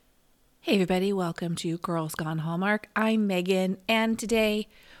Hey everybody, welcome to Girls Gone Hallmark. I'm Megan, and today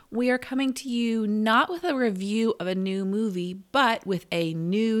we are coming to you not with a review of a new movie, but with a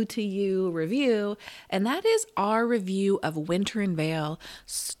new to you review, and that is our review of Winter in Vail,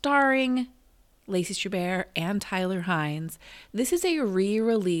 starring Lacey Chabert and Tyler Hynes. This is a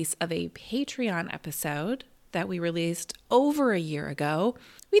re-release of a Patreon episode that we released over a year ago.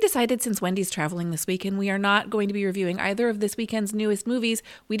 We decided since Wendy's traveling this weekend, we are not going to be reviewing either of this weekend's newest movies.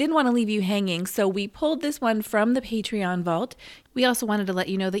 We didn't want to leave you hanging, so we pulled this one from the Patreon vault. We also wanted to let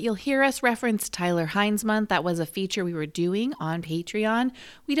you know that you'll hear us reference Tyler Hynes Month. That was a feature we were doing on Patreon.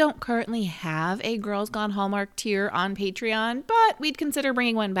 We don't currently have a Girls Gone Hallmark tier on Patreon, but we'd consider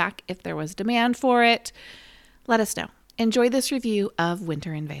bringing one back if there was demand for it. Let us know. Enjoy this review of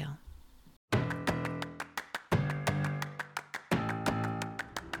Winter in Vail.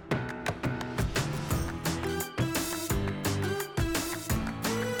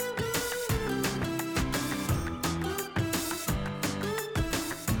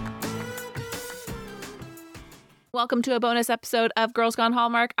 Welcome to a bonus episode of Girls Gone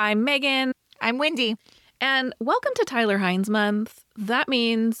Hallmark. I'm Megan. I'm Wendy. And welcome to Tyler Hynes Month. That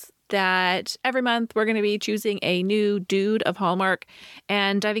means that every month we're going to be choosing a new dude of Hallmark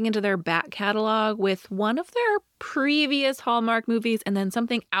and diving into their back catalog with one of their previous Hallmark movies and then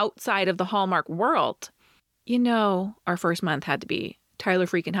something outside of the Hallmark world. You know, our first month had to be Tyler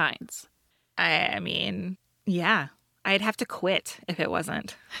freaking Hynes. I mean, yeah, I'd have to quit if it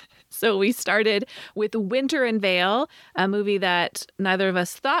wasn't. So we started with Winter in Vail, a movie that neither of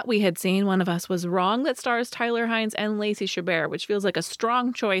us thought we had seen. One of us was wrong, that stars Tyler Hynes and Lacey Chabert, which feels like a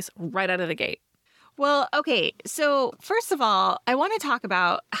strong choice right out of the gate. Well, okay, so first of all, I want to talk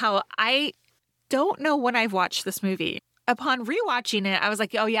about how I don't know when I've watched this movie. Upon rewatching it, I was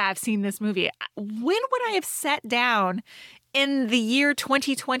like, oh yeah, I've seen this movie. When would I have sat down in the year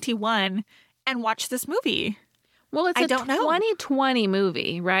 2021 and watched this movie? Well, it's a 2020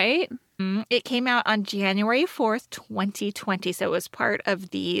 movie, right? It came out on January 4th, 2020. So it was part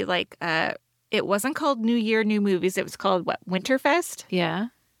of the, it wasn't called New Year, New Movies. It was called, Winterfest? Yeah.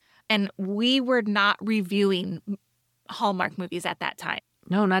 And we were not reviewing Hallmark movies at that time.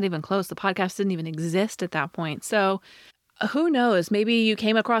 No, not even close. The podcast didn't even exist at that point. So who knows? Maybe you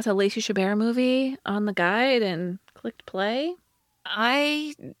came across a Lacey Chabert movie on the guide and clicked play?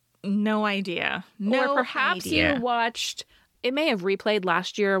 No idea. Or perhaps you watched, it may have replayed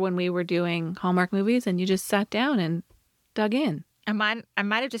last year when we were doing Hallmark movies and you just sat down and dug in. I might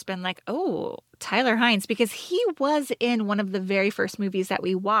have just been like, oh, Tyler Hynes, because he was in one of the very first movies that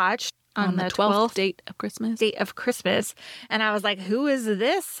we watched on the 12th date of Christmas. And I was like, who is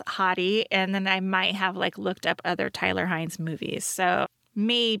this hottie? And then I might have looked up other Tyler Hynes movies. So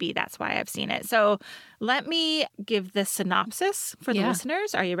maybe that's why I've seen it. So let me give the synopsis for the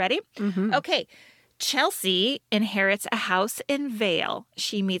listeners. Are you ready? Mm-hmm. Okay. Chelsea inherits a house in Vail.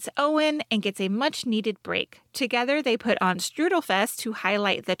 She meets Owen and gets a much-needed break. Together, they put on Strudelfest to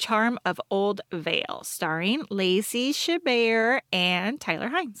highlight the charm of Old Vail, starring Lacey Chabert and Tyler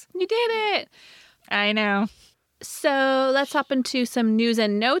Hynes. You did it! I know. So let's hop into some news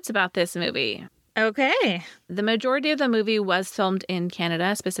and notes about this movie. Okay. The majority of the movie was filmed in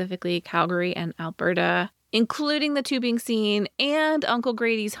Canada, specifically Calgary and Alberta, including the tubing scene and Uncle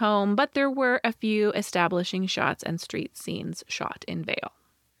Grady's home, but there were a few establishing shots and street scenes shot in Vail.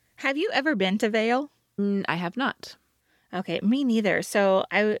 Have you ever been to Vail? I have not. Okay, me neither. So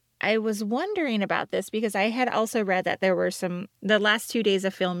I was wondering about this because I had also read that there were the last 2 days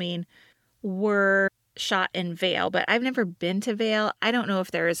of filming were shot in Vail, but I've never been to Vail. I don't know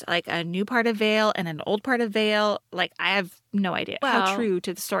if there's a new part of Vail and an old part of Vail. I have no idea. How true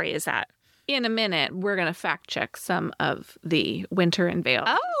to the story is that? In a minute, we're going to fact check some of the Winter in Vail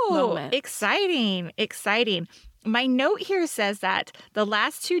moment. Exciting. My note here says that the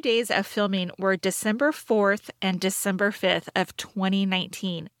last 2 days of filming were December 4th and December 5th of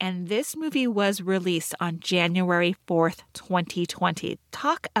 2019. And this movie was released on January 4th, 2020.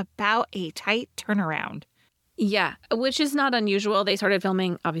 Talk about a tight turnaround. Yeah, which is not unusual. They started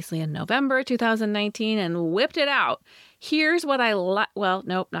filming, obviously, in November 2019 and whipped it out. Here's what I like. Well,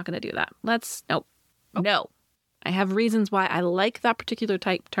 nope, not going to do that. No. I have reasons why I like that particular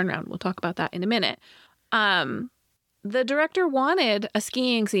type turnaround. We'll talk about that in a minute. The director wanted a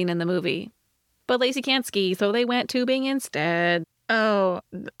skiing scene in the movie, but Lacey can't ski, so they went tubing instead. Oh,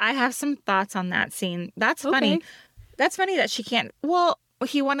 I have some thoughts on that scene. That's funny. That's funny that she can't. Well,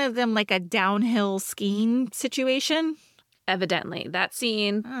 he wanted them a downhill skiing situation. Evidently, that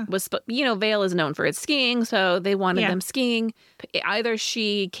scene was, Vail is known for its skiing, so they wanted them skiing. Either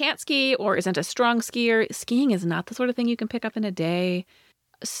she can't ski or isn't a strong skier. Skiing is not the sort of thing you can pick up in a day.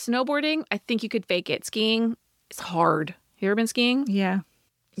 Snowboarding, I think you could fake it. Skiing is hard. You ever been skiing? Yeah.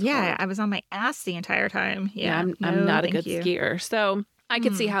 Yeah, hard. I was on my ass the entire time. Yeah, I'm no, not a thank good you. skier. So I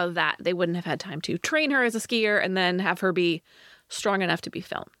could see how that they wouldn't have had time to train her as a skier and then have her be strong enough to be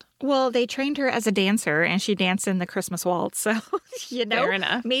filmed. Well, they trained her as a dancer, and she danced in the Christmas waltz. So, Fair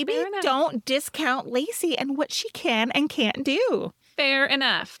enough. maybe Fair enough. don't discount Lacey and what she can and can't do. Fair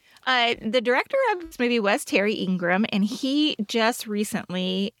enough. The director of this movie was Terry Ingram, and he just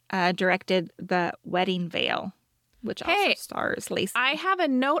recently directed The Wedding Veil, which also stars Lacey. I have a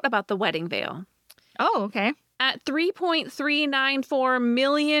note about The Wedding Veil. Oh, okay. At 3.394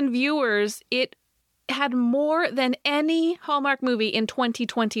 million viewers, it had more than any Hallmark movie in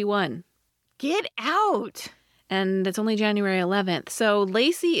 2021. Get out. And it's only January 11th. So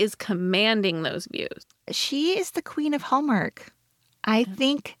Lacey is commanding those views. She is the queen of Hallmark. I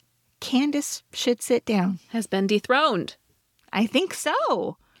think Candace should sit down. Has been dethroned. I think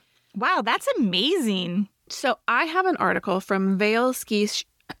so. Wow, that's amazing. So I have an article from Vail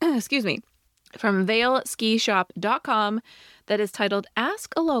from VailSkiShop.com that is titled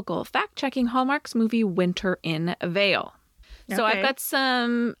 "Ask a Local: Fact-Checking Hallmark's Movie Winter in Vail." So Okay.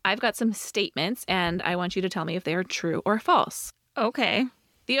 I've got some statements, and I want you to tell me if they are true or false. Okay.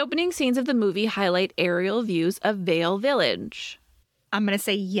 The opening scenes of the movie highlight aerial views of Vail Village. I'm going to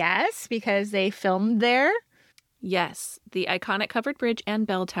say yes because they filmed there. Yes, the iconic covered bridge and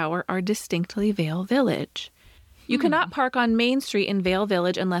bell tower are distinctly Vail Village. You cannot park on Main Street in Vail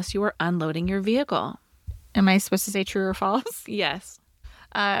Village unless you are unloading your vehicle. Am I supposed to say true or false? Yes.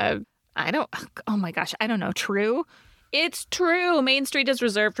 I don't, oh my gosh, I don't know. True? It's true. Main Street is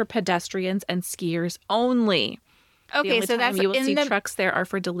reserved for pedestrians and skiers only. The Okay, only so time that's you will in see the trucks there are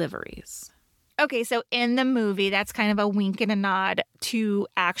for deliveries. Okay, so in the movie, that's kind of a wink and a nod to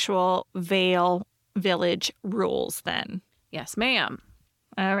actual Vail Village rules then. Yes, ma'am.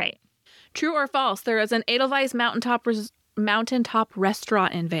 All right. True or false? There is an Edelweiss mountaintop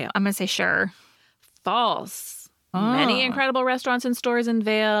restaurant in Vail. I'm going to say sure. False. Oh. Many incredible restaurants and stores in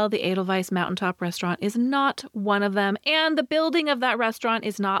Vail. The Edelweiss Mountaintop Restaurant is not one of them, and the building of that restaurant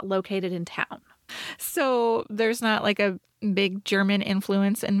is not located in town. So there's not like a big German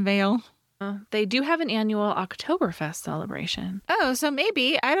influence in Vail? They do have an annual Oktoberfest celebration. Oh, so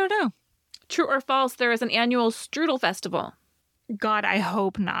maybe. I don't know. True or false? There is an annual Strudel Festival. God, I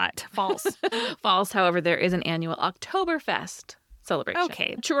hope not. False. False, however, there is an annual Oktoberfest celebration.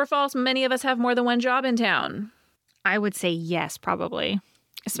 Okay. True or false? Many of us have more than one job in town. I would say yes, probably.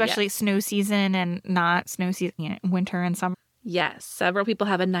 Especially snow season and not snow season, winter and summer. Yes, several people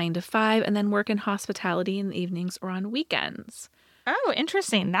have a 9 to 5 and then work in hospitality in the evenings or on weekends. Oh,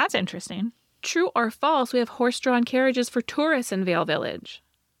 interesting. That's interesting. True or false? We have horse-drawn carriages for tourists in Vail Village.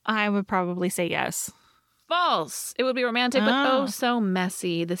 I would probably say yes. False. It would be romantic, but oh so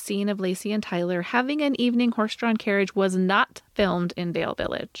messy. The scene of Lacey and Tyler having an evening horse-drawn carriage was not filmed in Vail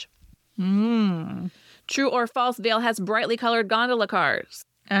Village. True or false? Vail has brightly colored gondola cars.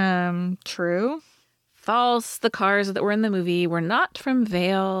 True. False. The cars that were in the movie were not from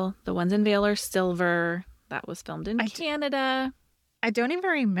Vail. The ones in Vail are silver. That was filmed in Canada. I don't even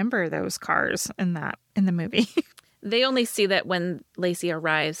remember those cars in the movie. They only see that when Lacey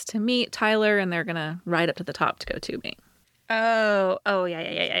arrives to meet Tyler, and they're going to ride up to the top to go tubing. Oh,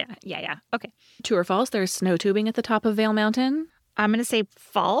 yeah. Okay. True or false? There's snow tubing at the top of Vail Mountain. I'm going to say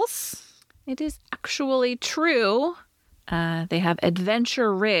false. It is actually true. They have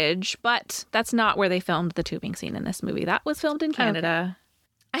Adventure Ridge, but that's not where they filmed the tubing scene in this movie. That was filmed in Canada.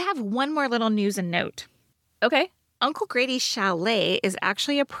 I have one more little news and note. Okay. Uncle Grady's chalet is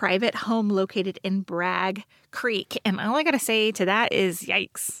actually a private home located in Bragg Creek. And all I got to say to that is,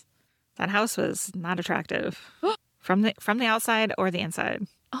 yikes. That house was not attractive from the outside or the inside.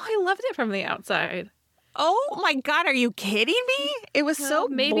 Oh, I loved it from the outside. Oh my God, are you kidding me? It was so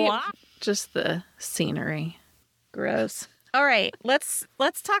maybe blah. just the scenery. Gross. All right, let's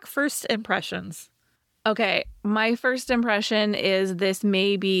talk first impressions. Okay, my first impression is this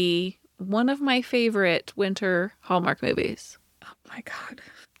may be one of my favorite winter Hallmark movies. Oh my God.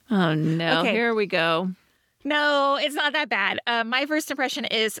 Oh no, Okay. Here we go. No, it's not that bad. My first impression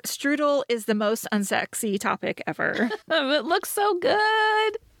is strudel is the most unsexy topic ever. It looks so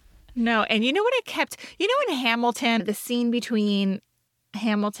good. No, and you know what in Hamilton, the scene between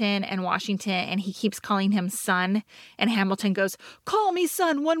Hamilton and Washington, and he keeps calling him son, and Hamilton goes, "Call me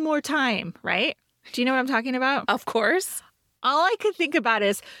son one more time," right? Do you know what I'm talking about? Of course. All I could think about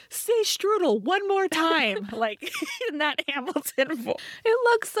is, say strudel one more time, like in that Hamilton voice. It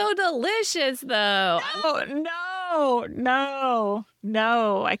looks so delicious, though. Oh, no.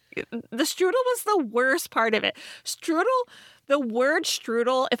 The strudel was the worst part of it. Strudel, the word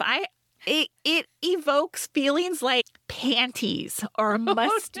strudel, it evokes feelings like panties or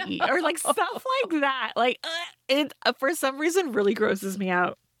musty or like stuff like that. Like it for some reason really grosses me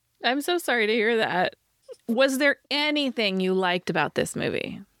out. I'm so sorry to hear that. Was there anything you liked about this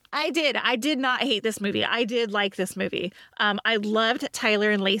movie? I did not hate this movie. I did like this movie. I loved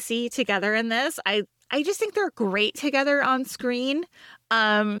Tyler and Lacey together in this. I just think they're great together on screen.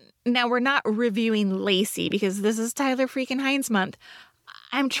 Now we're not reviewing Lacey because this is Tyler freaking Hines month.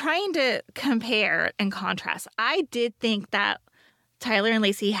 I'm trying to compare and contrast. I did think that Tyler and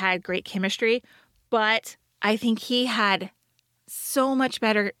Lacey had great chemistry, but I think he had so much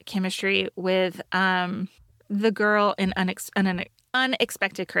better chemistry with the girl in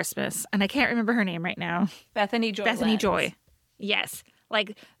Unexpected Christmas. And I can't remember her name right now. Bethany Joy. Bethany Lenz. Joy. Yes.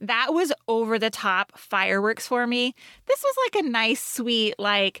 Like that was over the top fireworks for me. This was like a nice, sweet,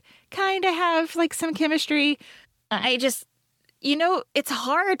 like kind of have like some chemistry. I just, it's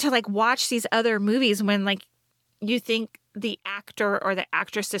hard to like watch these other movies when like you think the actor or the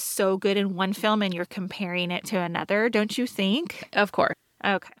actress is so good in one film and you're comparing it to another, don't you think? Of course.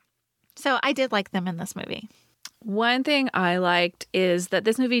 Okay. So I did like them in this movie. One thing I liked is that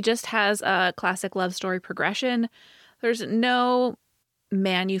this movie just has a classic love story progression. There's no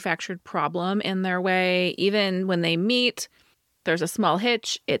manufactured problem in their way. Even when they meet, there's a small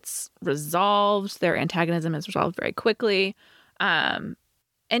hitch. It's resolved. Their antagonism is resolved very quickly. And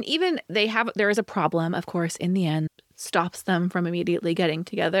even there is a problem, of course, in the end, stops them from immediately getting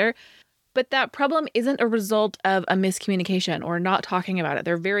together. But that problem isn't a result of a miscommunication or not talking about it.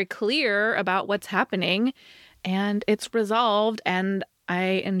 They're very clear about what's happening and it's resolved. And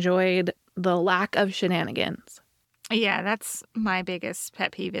I enjoyed the lack of shenanigans. Yeah, that's my biggest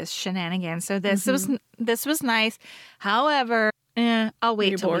pet peeve is shenanigans. So this was nice. However, I'll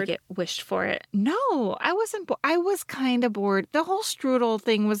wait till we get wished for it. No, I wasn't. I was kind of bored. The whole strudel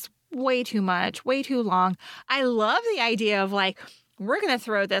thing was way too much, way too long. I love the idea of like, we're going to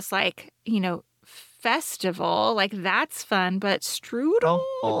throw this like, festival. Like that's fun. But strudel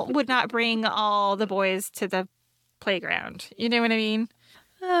would not bring all the boys to the playground. You know what I mean?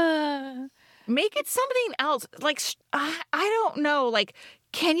 Make it something else. Like, I don't know. Like,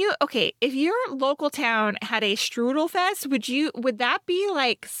 if your local town had a strudel fest, would that be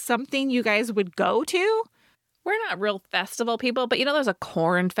like something you guys would go to? We're not real festival people, but there's a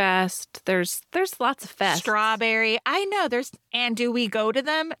corn fest. There's lots of fests. Strawberry. I know and do we go to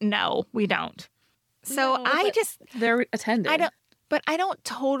them? No, we don't. So no, they're attended. I don't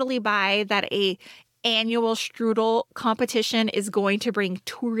totally buy that a annual strudel competition is going to bring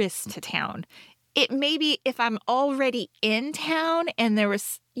tourists to town. It may be if I'm already in town and there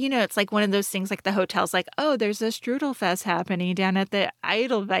was, it's like one of those things like the hotel's like, oh, there's a strudel fest happening down at the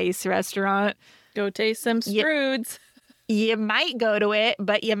Edelweiss restaurant. Go taste some strudes. You might go to it,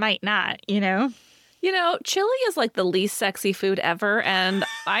 but you might not, Chili is like the least sexy food ever. And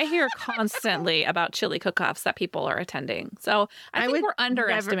I hear constantly about chili cook-offs that people are attending. So I think we're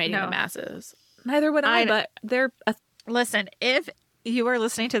underestimating the masses. Neither would I, but they're... Listen, if you are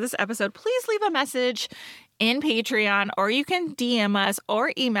listening to this episode, please leave a message in Patreon, or you can DM us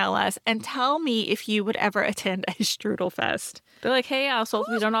or email us and tell me if you would ever attend a strudel fest. They're like, hey, assholes,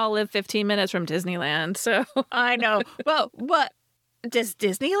 we don't all live 15 minutes from Disneyland, so... I know. Well, what? Does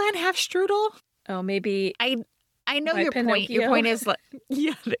Disneyland have strudel? Oh, maybe... I know your point. Your point is, like,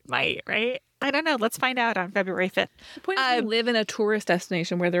 yeah, it might, right? I don't know. Let's find out on February 5th. The point is we live in a tourist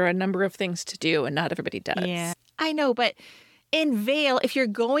destination where there are a number of things to do and not everybody does. Yeah, I know, but in Vail, if you're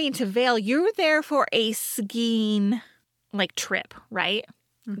going to Vail, you're there for a skiing, like, trip, right?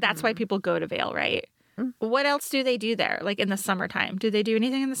 Mm-hmm. That's why people go to Vail, right? Mm-hmm. What else do they do there, like, in the summertime? Do they do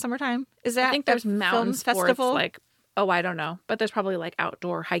anything in the summertime? Is that I think there's mountain sports, festival? Like, I don't know. But there's probably, like,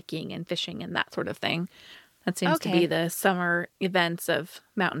 outdoor hiking and fishing and that sort of thing. That seems to be the summer events of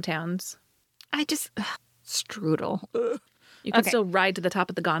mountain towns. Strudel. You can still ride to the top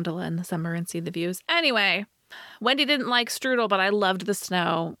of the gondola in the summer and see the views. Anyway, Wendy didn't like strudel, but I loved the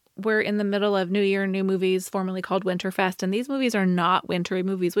snow. We're in the middle of New Year, New Movies, formerly called Winterfest, and these movies are not wintry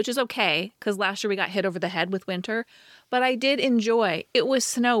movies, which is okay, because last year we got hit over the head with winter. But I did enjoy. It was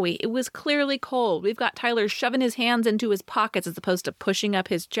snowy. It was clearly cold. We've got Tyler shoving his hands into his pockets as opposed to pushing up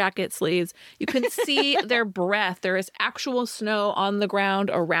his jacket sleeves. You can see their breath. There is actual snow on the ground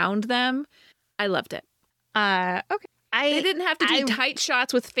around them. I loved it. Okay. They didn't have to do tight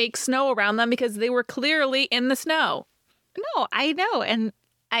shots with fake snow around them because they were clearly in the snow. No, I know. And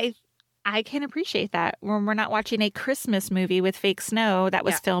I can appreciate that when we're not watching a Christmas movie with fake snow that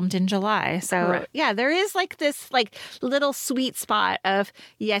was filmed in July. So, correct. Yeah, there is like this like little sweet spot of,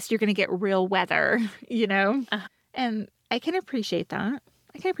 yes, you're going to get real weather, And I can appreciate that.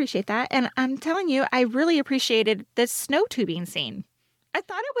 I can appreciate that. And I'm telling you, I really appreciated the snow tubing scene. I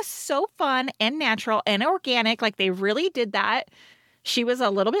thought it was so fun and natural and organic. Like, they really did that. She was a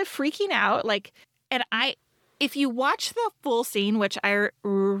little bit freaking out. Like, and if you watch the full scene, which I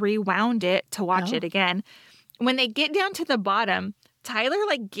rewound it to watch it again, when they get down to the bottom, Tyler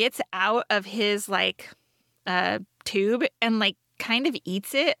like gets out of his like tube and like kind of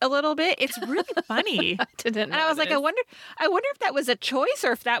eats it a little bit. It's really funny. And I was like, I wonder if that was a choice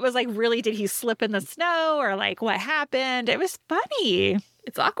or if that was like, really, did he slip in the snow or like what happened? It was funny.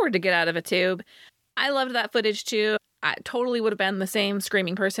 It's awkward to get out of a tube. I loved that footage too. I totally would have been the same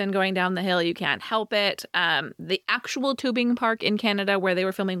screaming person going down the hill. You can't help it. The actual tubing park in Canada where they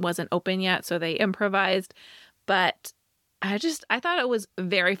were filming wasn't open yet, so they improvised. But I thought it was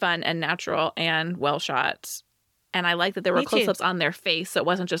very fun and natural and well shot. And I like that there were close-ups on their face, so it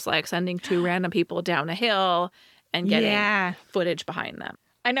wasn't just like sending two random people down a hill and getting footage behind them.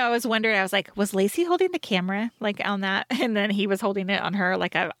 I know. I was wondering. I was like, was Lacey holding the camera like on that? And then he was holding it on her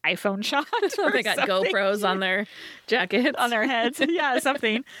like an iPhone shot. They got something. GoPros on their jackets. On their heads. Yeah,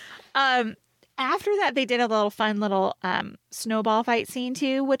 something. After that, they did a little fun little snowball fight scene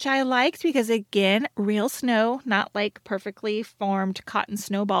too, which I liked because, again, real snow, not like perfectly formed cotton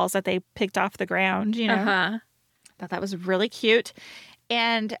snowballs that they picked off the ground, you know. Uh-huh. Thought that was really cute.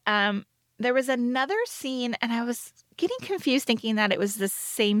 And there was another scene, and I was getting confused thinking that it was the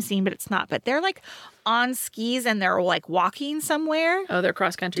same scene, but it's not. But they're like on skis and they're like walking somewhere. Oh, they're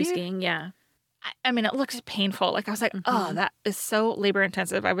cross-country skiing, yeah. I mean, it looks painful. Like, I was like, oh, that is so labor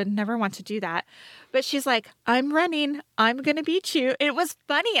intensive. I would never want to do that. But she's like, I'm running. I'm going to beat you. It was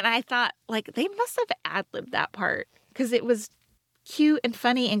funny. And I thought, like, they must have ad-libbed that part because it was cute and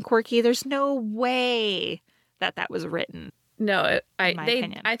funny and quirky. There's no way that was written. No,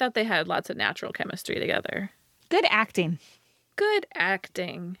 opinion. I thought they had lots of natural chemistry together. Good acting. Good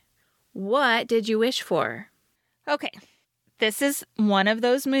acting. What did you wish for? Okay. This is one of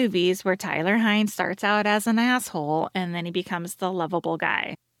those movies where Tyler Hynes starts out as an asshole and then he becomes the lovable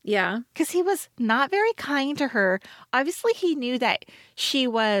guy. Yeah. Because he was not very kind to her. Obviously, he knew that she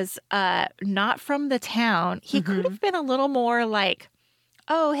was not from the town. He could have been a little more like,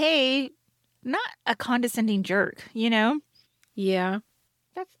 oh, hey, not a condescending jerk, you know? Yeah.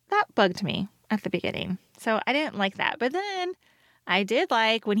 That bugged me at the beginning. So I didn't like that. But then I did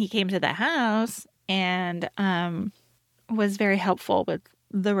like when he came to the house and was very helpful with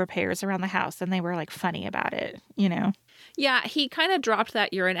the repairs around the house. And they were like funny about it, you know? Yeah, he kind of dropped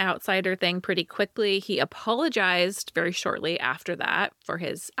that you're an outsider thing pretty quickly. He apologized very shortly after that for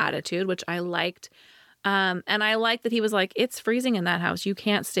his attitude, which I liked. And I liked that he was like, it's freezing in that house. You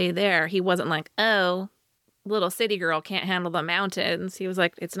can't stay there. He wasn't like, oh, little city girl can't handle the mountains. He was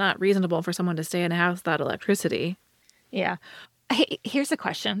like, it's not reasonable for someone to stay in a house without electricity. Yeah. Hey, here's a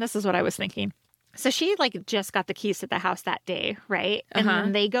question. This is what I was thinking. So she like just got the keys to the house that day, right? And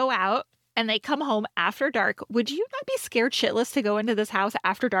then they go out and they come home after dark. Would you not be scared shitless to go into this house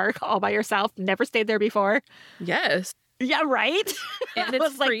after dark all by yourself? Never stayed there before? Yes. Yeah, right? And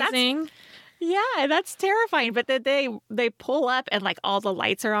it's freezing. Yeah, that's terrifying. But then they pull up and like all the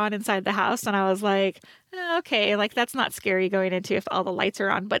lights are on inside the house. And I was like, okay, like that's not scary going into if all the lights are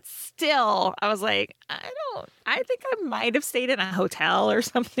on. But still, I was like, I think I might have stayed in a hotel or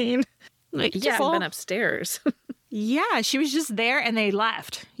something. Like, yeah, I've been upstairs. Yeah, she was just there and they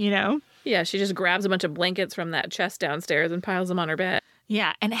left, you know? Yeah, she just grabs a bunch of blankets from that chest downstairs and piles them on her bed.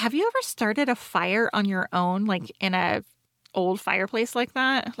 Yeah, and have you ever started a fire on your own, like in a old fireplace like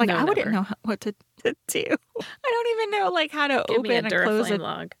that? Like, no, I wouldn't never. know what to do. I don't even know like how to open and close a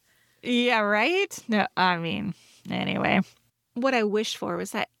log. Yeah, right? No, I mean, anyway. What I wished for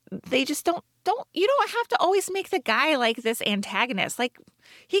was that they just don't you don't have to always make the guy like this antagonist. Like,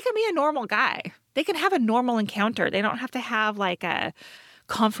 he can be a normal guy. They can have a normal encounter. They don't have to have like a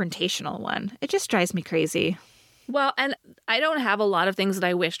confrontational one. It just drives me crazy. Well, and I don't have a lot of things that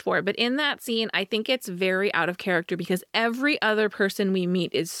I wished for, but in that scene, I think it's very out of character because every other person we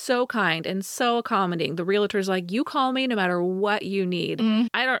meet is so kind and so accommodating. The realtor's like, you call me no matter what you need.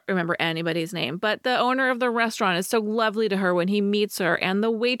 I don't remember anybody's name, but the owner of the restaurant is so lovely to her when he meets her, and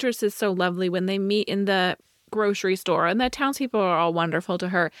the waitress is so lovely when they meet in the grocery store, and the townspeople are all wonderful to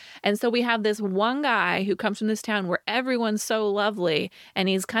her. And so we have this one guy who comes from this town where everyone's so lovely, and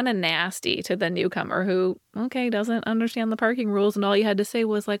he's kind of nasty to the newcomer who, okay, doesn't understand the parking rules, and all you had to say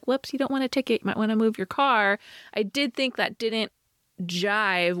was like, whoops, you don't want a ticket, you might want to move your car. I did think that didn't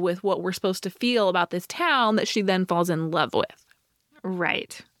jive with what we're supposed to feel about this town that she then falls in love with.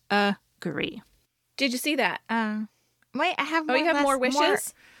 Right. Agree. Did you see that? Wait, I have more. Oh, you have more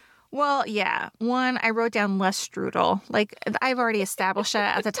wishes? Well, yeah. One, I wrote down less strudel. Like, I've already established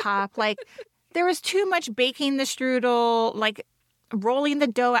that at the top. Like, there was too much baking the strudel, like rolling the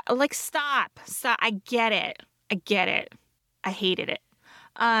dough. Like, stop. I get it. I hated it.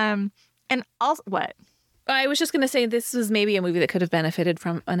 And also, what? I was just going to say this was maybe a movie that could have benefited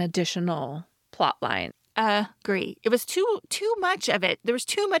from an additional plot line. Agree. It was too much of it. There was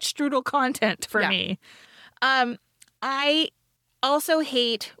too much strudel content for me. I also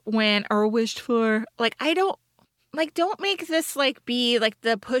hate when, or wished for, like, don't make this, like, be, like,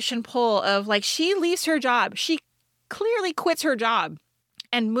 the push and pull of, like, she leaves her job. She clearly quits her job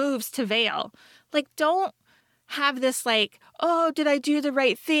and moves to Vail. Like, don't have this, like, oh, did I do the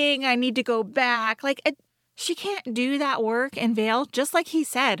right thing? I need to go back. Like, she can't do that work in Vail, just like he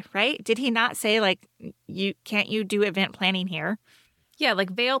said, right? Did he not say, like, can't you do event planning here? Yeah,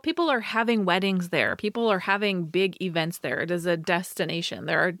 like Vail, people are having weddings there. People are having big events there. It is a destination.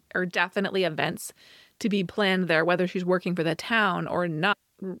 There are definitely events to be planned there, whether she's working for the town or not.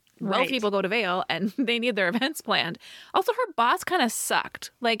 Well, people go to Vail and they need their events planned. Also, her boss kind of sucked.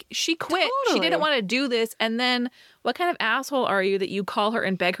 Like, she quit. Totally. She didn't want to do this. And then what kind of asshole are you that you call her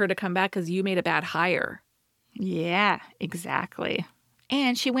and beg her to come back because you made a bad hire? Yeah, exactly.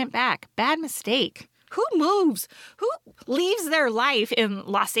 And she went back. Bad mistake. Who moves? Who leaves their life in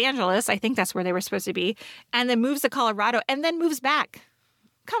Los Angeles? I think that's where they were supposed to be. And then moves to Colorado and then moves back.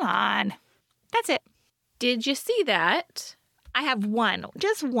 Come on. That's it. Did you see that? I have one.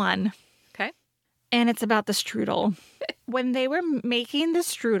 Just one. Okay. And it's about the strudel. When they were making the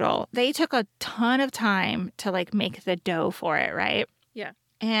strudel, they took a ton of time to, like, make the dough for it, right? Yeah.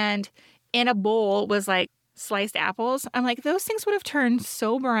 And in a bowl was, like, sliced apples. I'm like, those things would have turned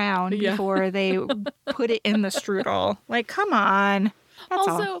so brown before they put it in the strudel. Like, come on. That's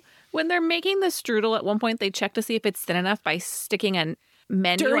all. When they're making the strudel, at one point they check to see if it's thin enough by sticking a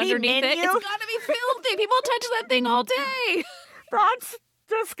menu Dirty underneath menu? it. It's got to be filthy. People touch that thing all day. That's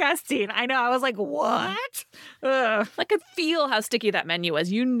disgusting. I know. I was like, what? Ugh. I could feel how sticky that menu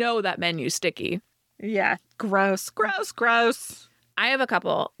was. You know that menu's sticky. Yeah. Gross. I have a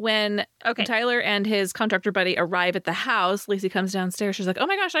couple. When Tyler and his contractor buddy arrive at the house, Lacey comes downstairs. She's like, oh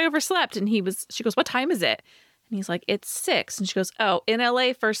my gosh, I overslept. And she goes, what time is it? And he's like, it's 6. And she goes, oh, in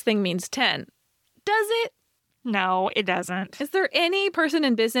LA, first thing means 10. Does it? No, it doesn't. Is there any person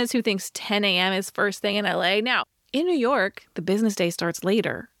in business who thinks 10 a.m. is first thing in LA? Now, in New York, the business day starts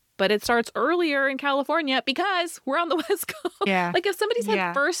later, but it starts earlier in California because we're on the West Coast. Yeah. Like, if somebody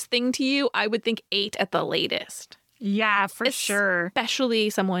said first thing to you, I would think 8 at the latest. Yeah, for sure.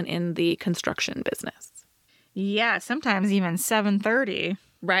 Especially someone in the construction business. Yeah, sometimes even 7:30.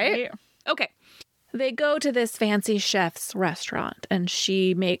 Right? Okay. They go to this fancy chef's restaurant and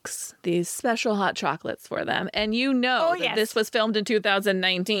she makes these special hot chocolates for them. And you know that this was filmed in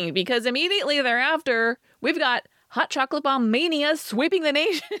 2019 because immediately thereafter, we've got hot chocolate bomb mania sweeping the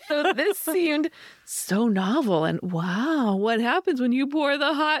nation. This seemed so novel and wow, what happens when you pour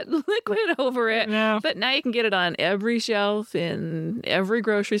the hot liquid over it? Yeah. But now you can get it on every shelf in every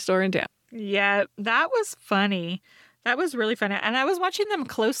grocery store in town. Yeah, that was funny. That was really funny. And I was watching them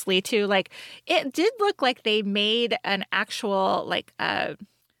closely too. Like, it did look like they made an actual, like,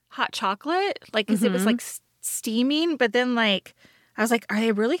 hot chocolate. Like, 'cause it was, like, steaming. But then, like, I was like, are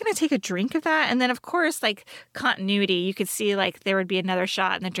they really going to take a drink of that? And then, of course, like, continuity. You could see, like, there would be another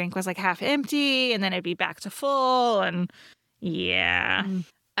shot and the drink was, like, half empty. And then it'd be back to full. And, yeah.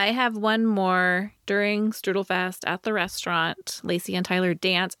 I have one more. During Strudelfest at the restaurant, Lacey and Tyler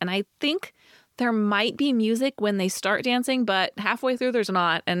dance. And I think there might be music when they start dancing, but halfway through there's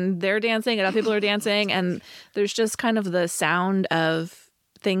not. And they're dancing and other people are dancing. And there's just kind of the sound of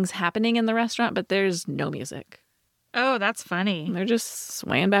things happening in the restaurant, but there's no music. Oh, that's funny. They're just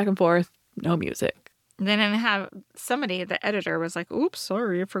swaying back and forth. No music. Then I have somebody, the editor, was like, oops,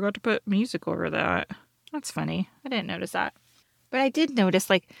 sorry, I forgot to put music over that. That's funny. I didn't notice that. But I did notice,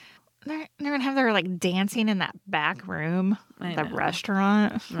 like, they're going to have their, like, dancing in that back room at the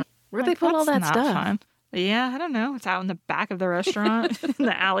restaurant. Where'd they put all that stuff? Fun. Yeah, I don't know. It's out in the back of the restaurant, in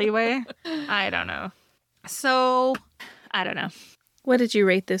the alleyway. I don't know. So, I don't know. What did you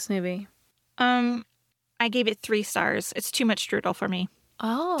rate this movie? I gave it 3 stars. It's too much strudel for me.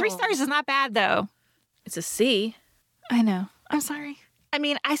 Oh. 3 stars is not bad, though. It's a C. I know. I'm sorry. I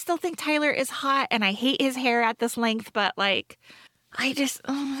mean, I still think Tyler is hot, and I hate his hair at this length, but, like, I just,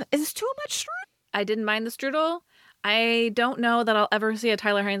 it's too much strudel. I didn't mind the strudel. I don't know that I'll ever see a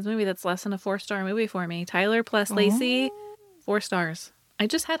Tyler Hynes movie that's less than a 4-star movie for me. Tyler plus Lacey, 4 stars. I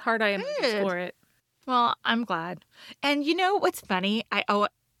just had hard eye emojis for it. Well, I'm glad. And you know what's funny?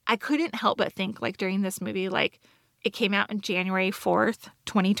 I couldn't help but think, like, during this movie, like, it came out on January 4th,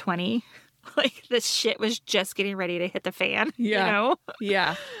 2020. Like, this shit was just getting ready to hit the fan, you know?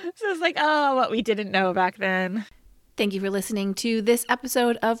 Yeah. So it's like, oh, what we didn't know back then. Thank you for listening to this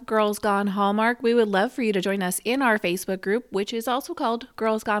episode of Girls Gone Hallmark. We would love for you to join us in our Facebook group, which is also called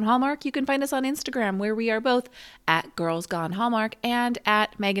Girls Gone Hallmark. You can find us on Instagram, where we are both at Girls Gone Hallmark and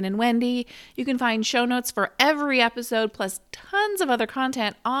at Megan and Wendy. You can find show notes for every episode, plus tons of other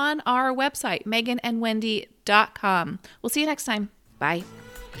content on our website, meganandwendy.com. We'll see you next time. Bye.